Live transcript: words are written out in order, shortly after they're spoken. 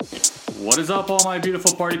What is up, all my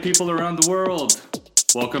beautiful party people around the world?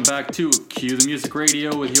 Welcome back to Cue the Music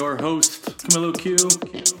Radio with your host, Camilo Q.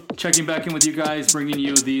 Checking back in with you guys, bringing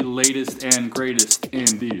you the latest and greatest in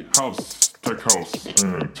the house, tech house,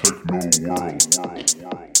 and techno world.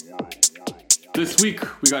 This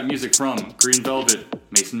week, we got music from Green Velvet,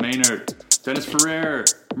 Mason Maynard, Dennis Ferrer,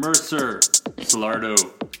 Mercer, Solardo,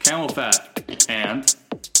 Camel Fat, and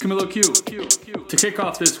Camilo Q. To kick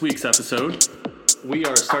off this week's episode, we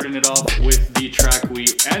are starting it off with the track we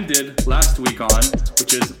ended last week on,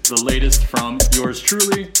 which is the latest from yours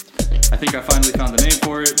truly. I think I finally found the name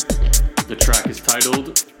for it. The track is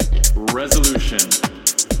titled Resolution.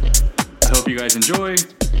 I hope you guys enjoy.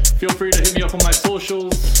 Feel free to hit me up on my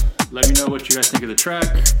socials. Let me know what you guys think of the track.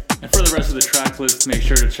 And for the rest of the track list, make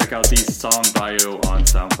sure to check out the song bio on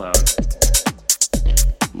SoundCloud.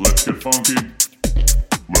 Let's get funky.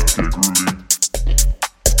 Let's get groovy.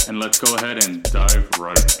 And let's go ahead and dive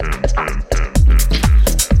right in.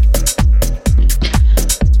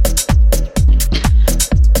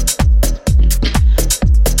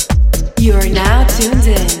 You are now tuned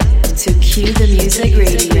in to Cue the Music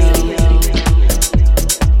Radio.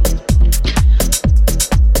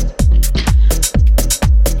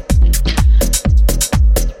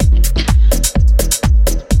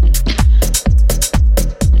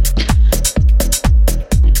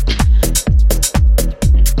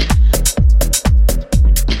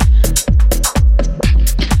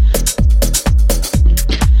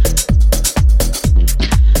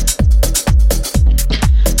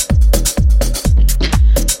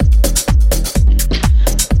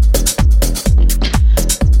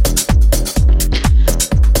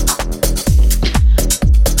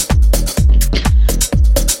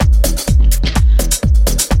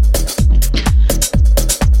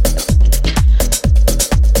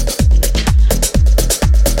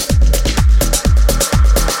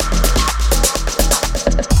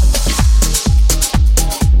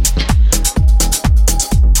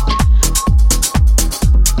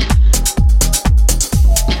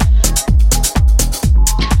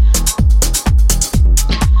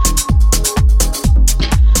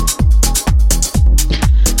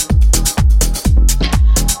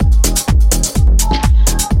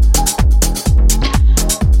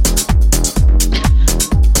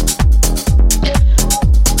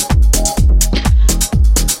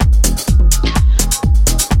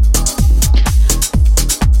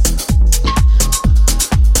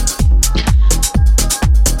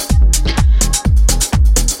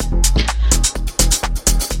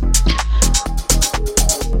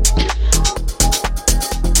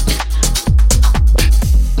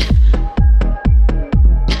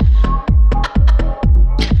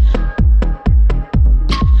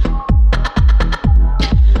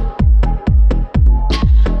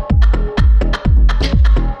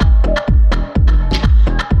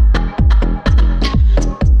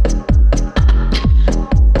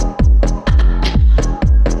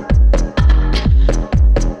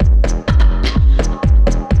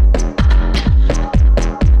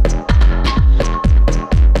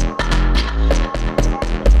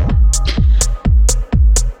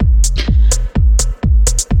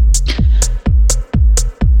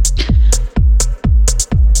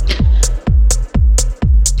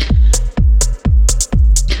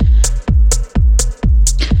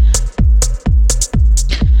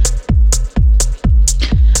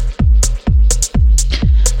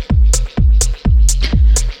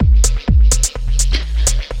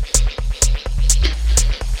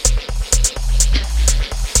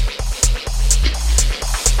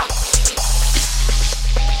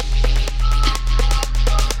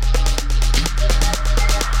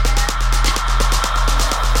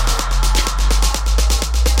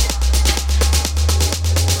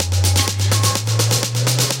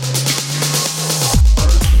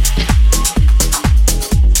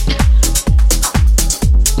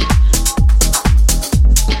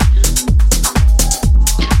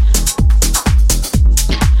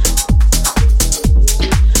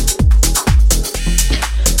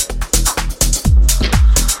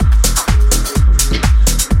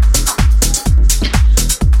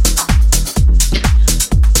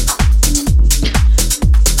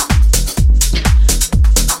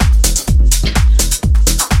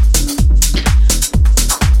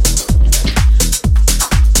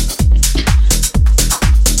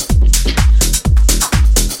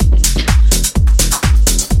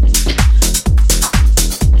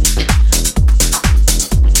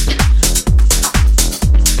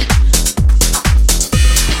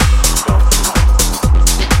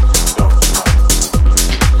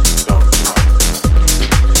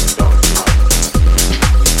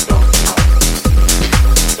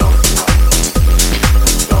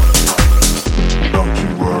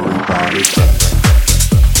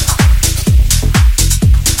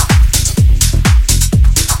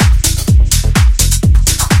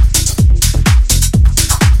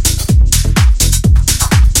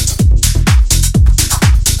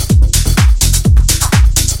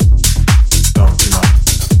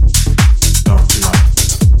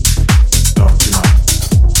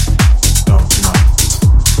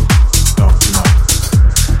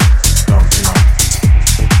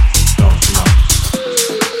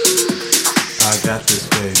 this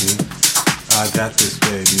baby. I got this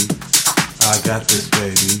baby. I got this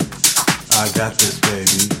baby. I got this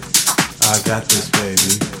baby. I got this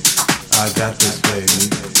baby. I got this baby.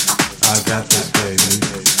 I got this baby.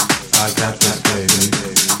 I got this baby.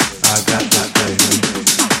 I got this baby.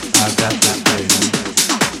 I got this baby.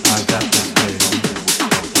 I got this baby.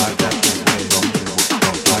 I got this baby.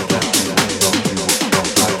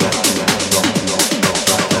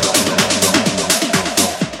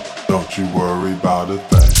 Don't you worry about a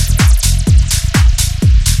thing.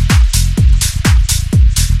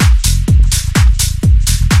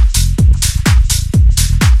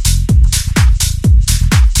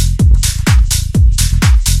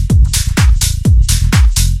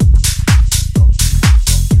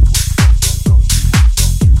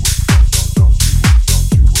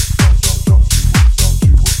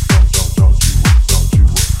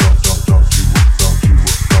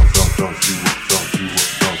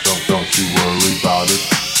 Don't you worry about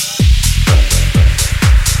it.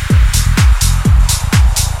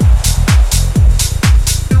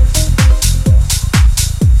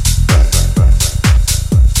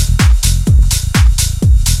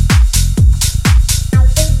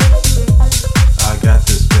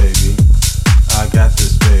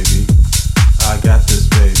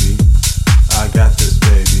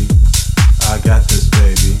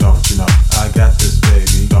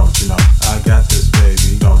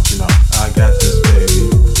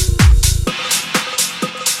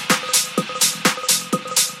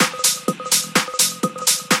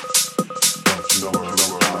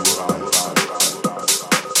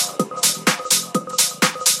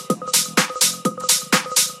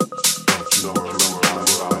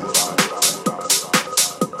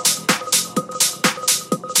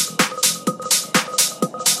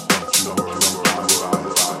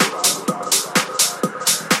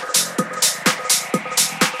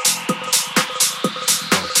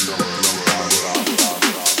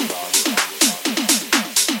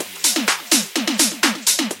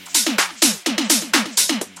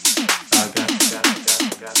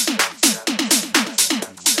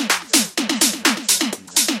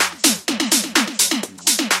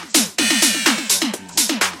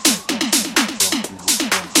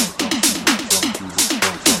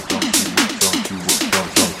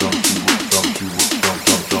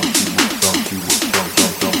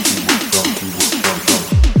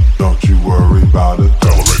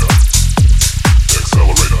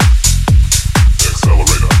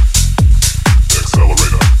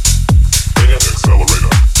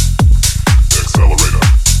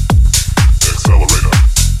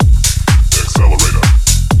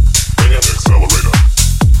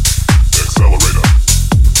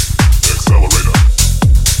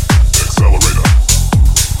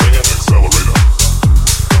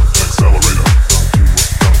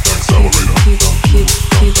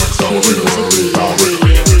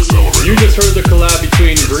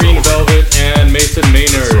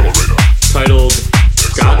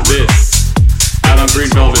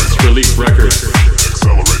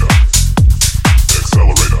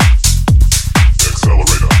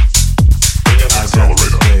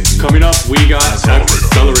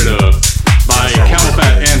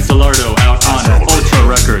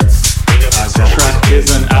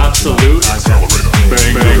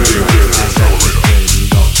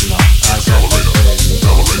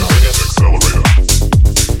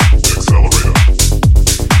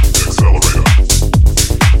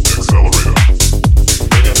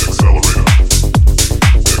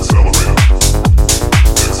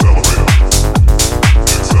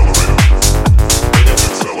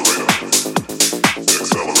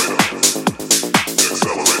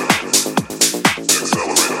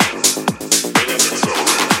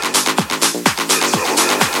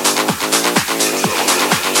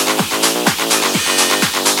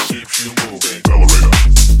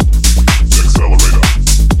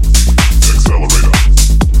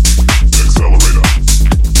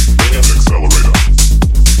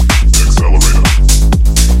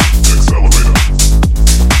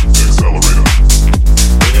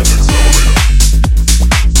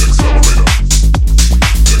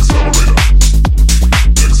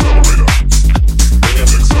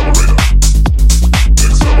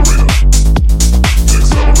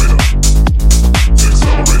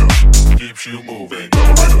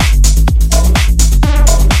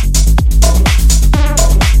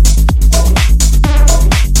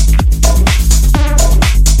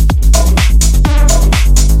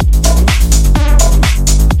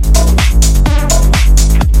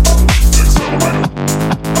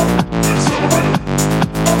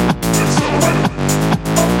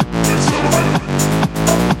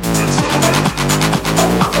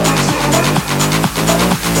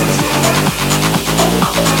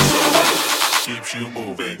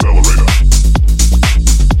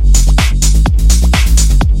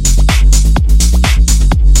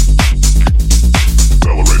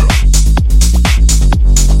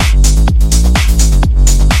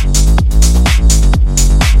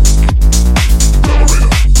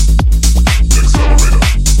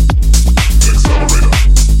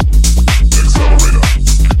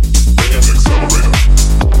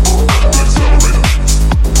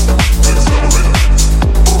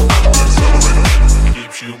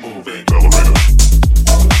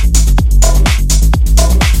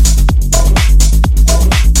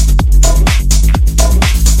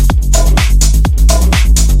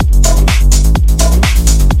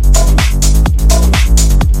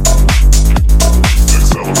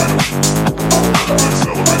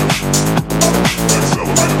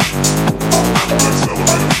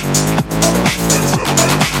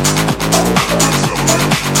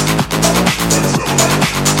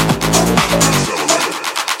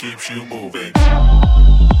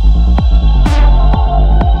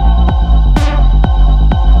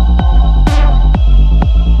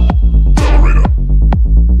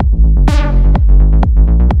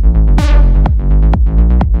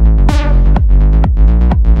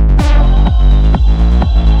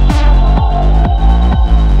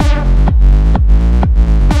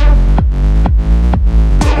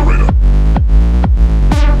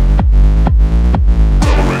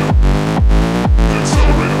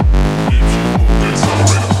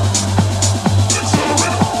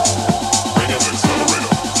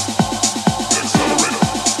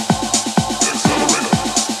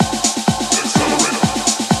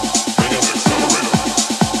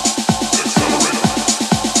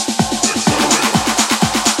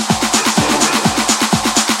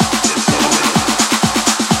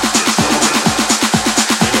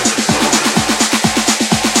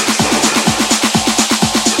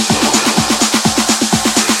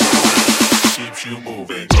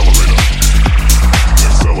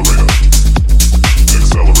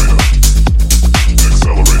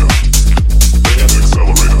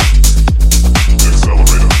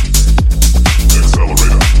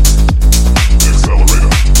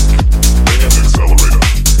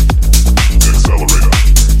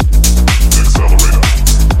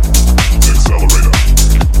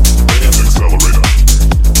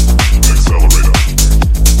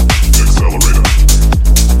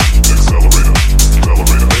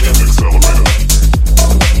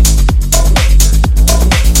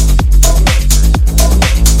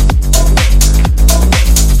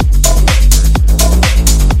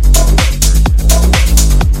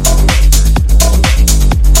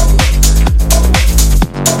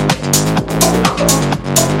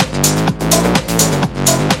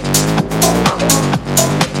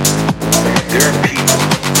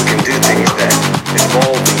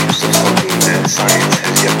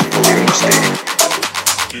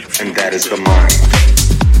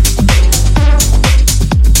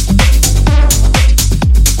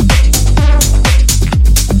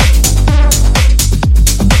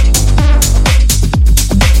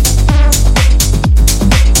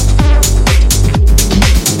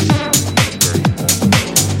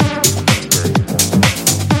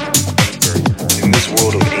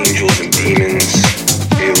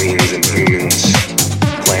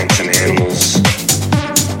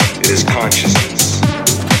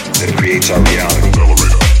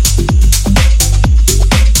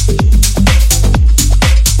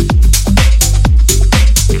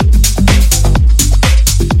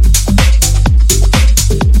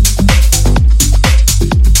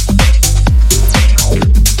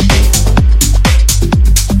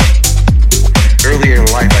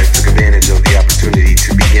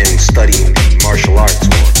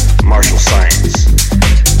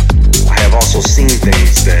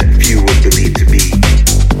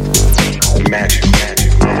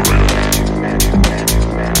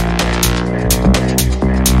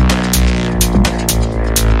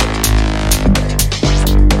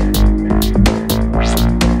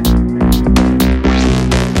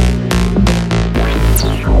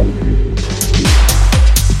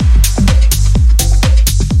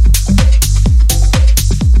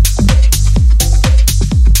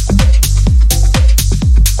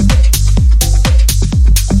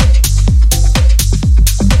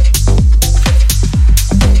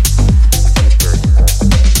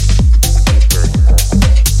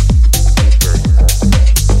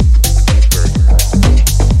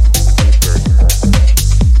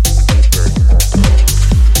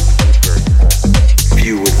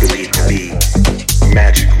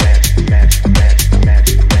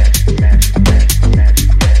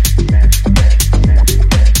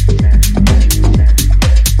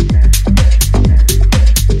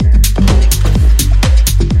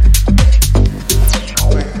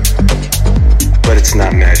 it's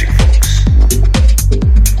not magic, folks.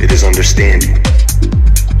 It is understanding.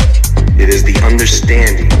 It is the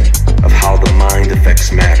understanding of how the mind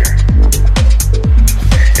affects matter.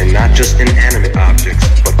 And not just inanimate objects,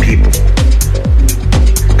 but people.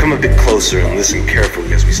 Come a bit closer and listen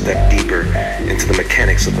carefully as we step deeper into the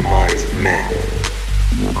mechanics of the minds of men.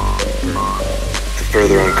 To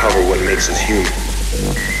further uncover what makes us human,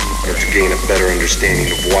 and to gain a better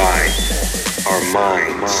understanding of why our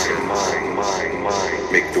minds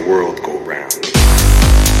make the world go round.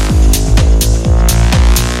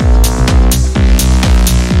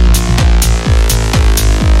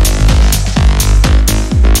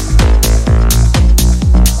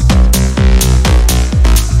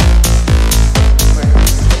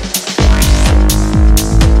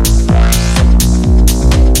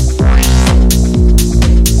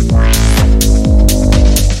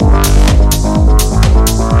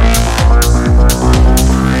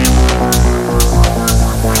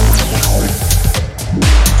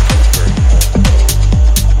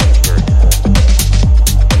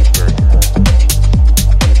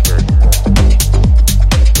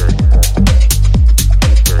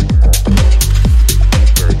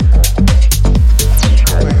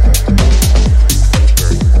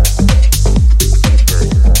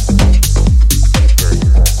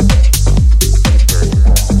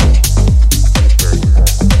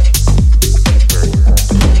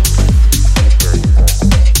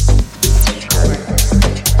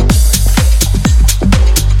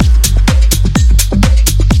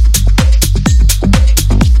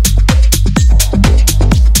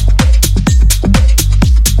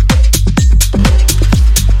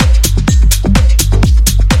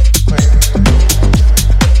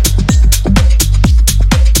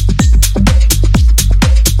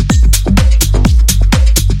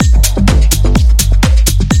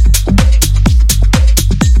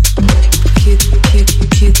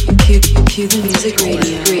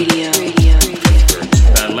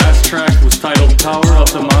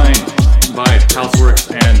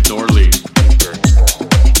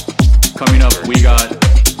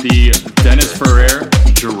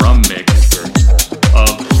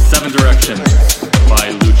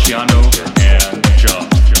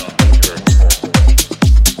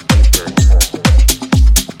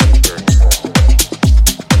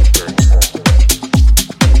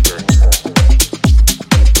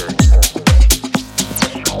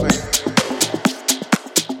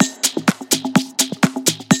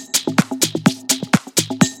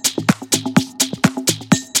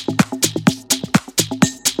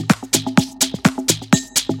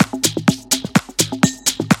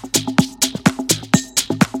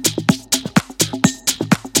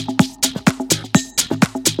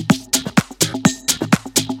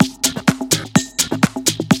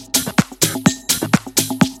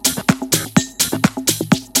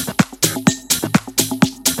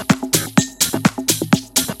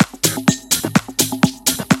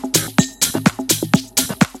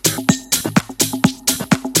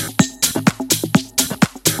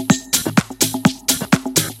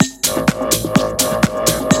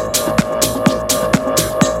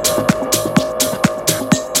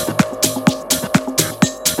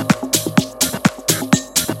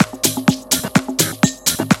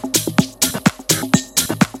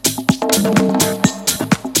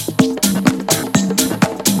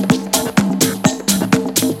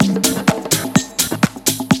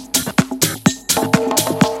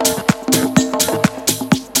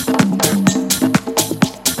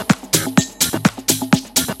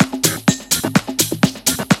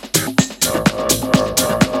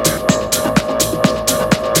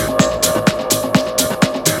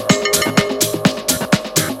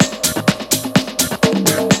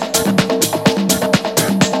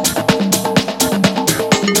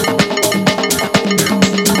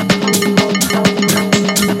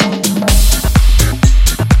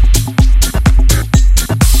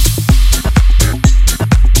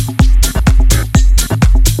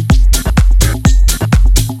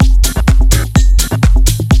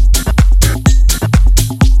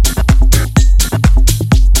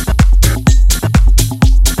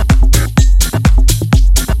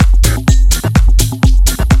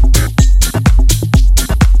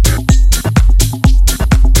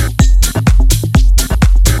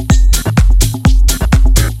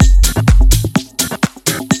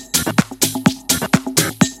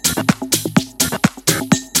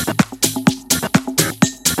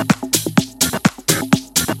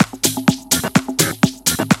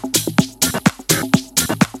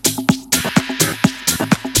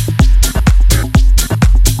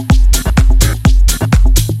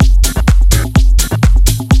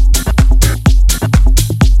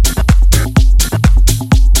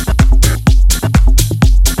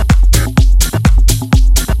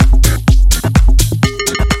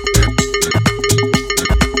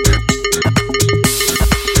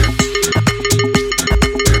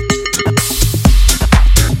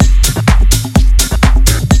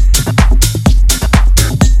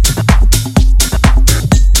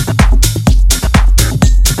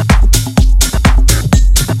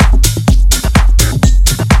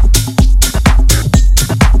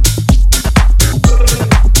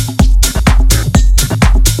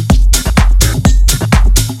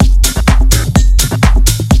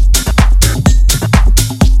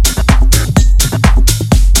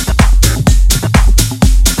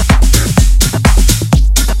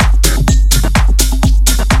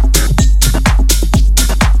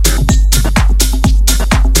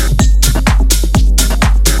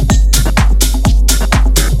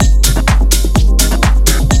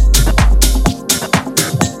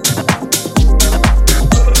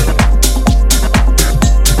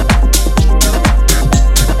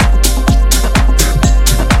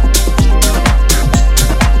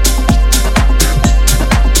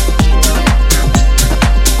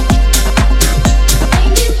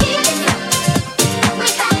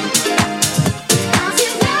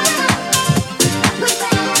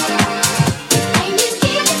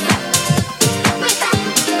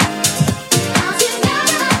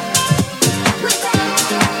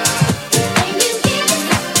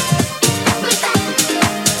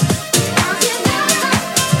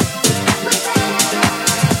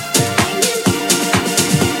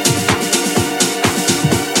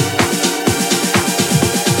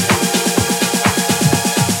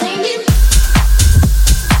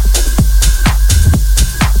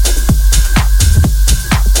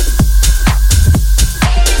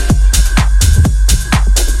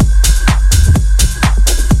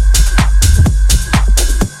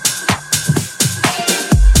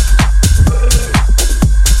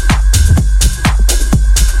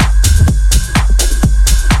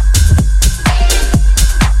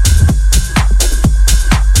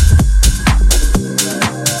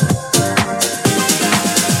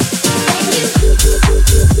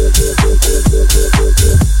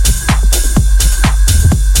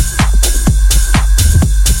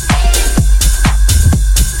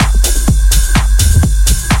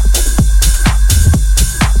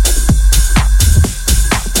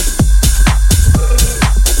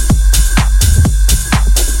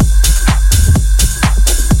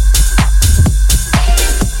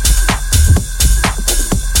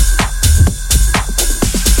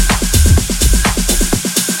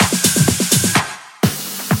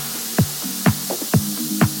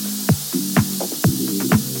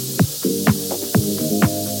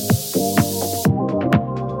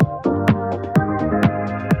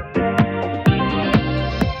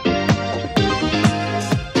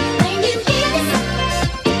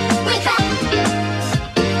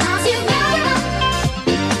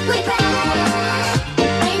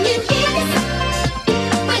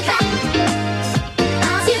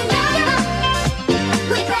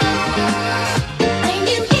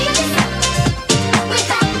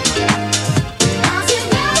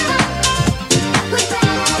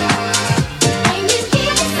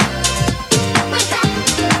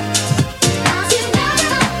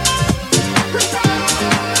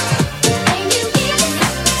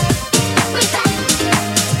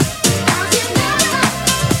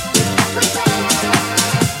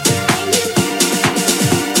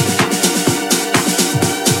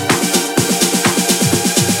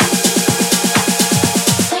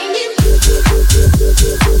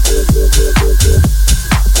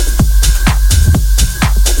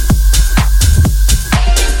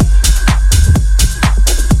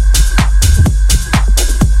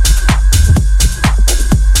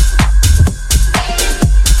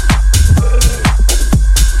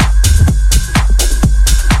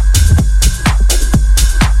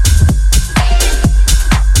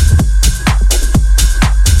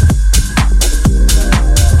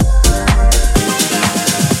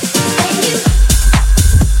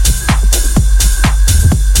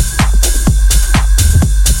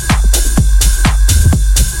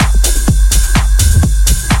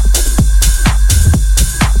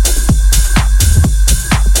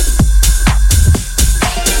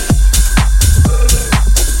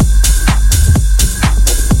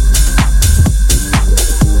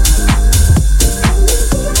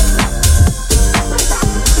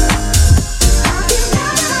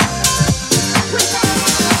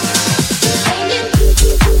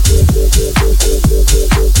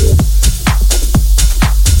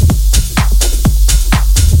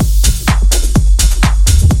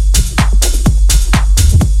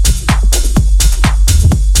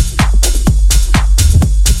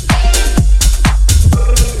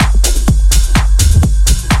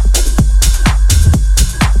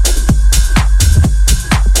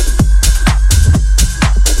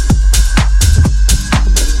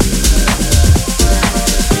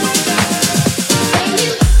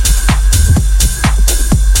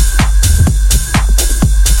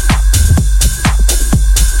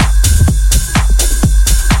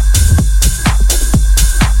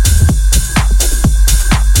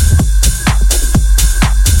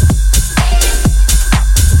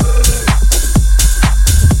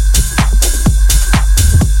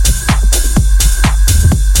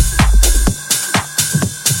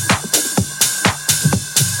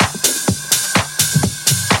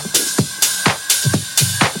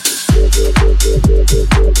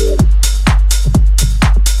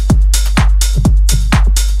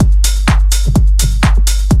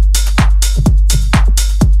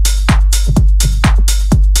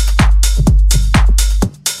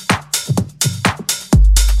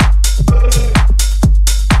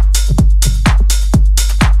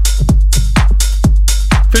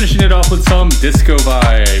 Disco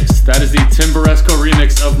Vibes. That is the Timburesco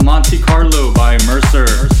remix of Monte Carlo by Mercer.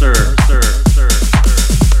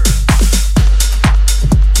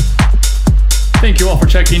 Thank you all for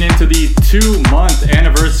checking into the 2-month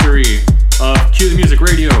anniversary of Q the Music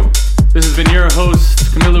Radio. This has been your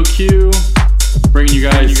host, Camilo Q, bringing you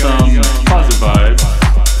guys some positive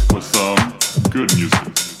vibes with some good music.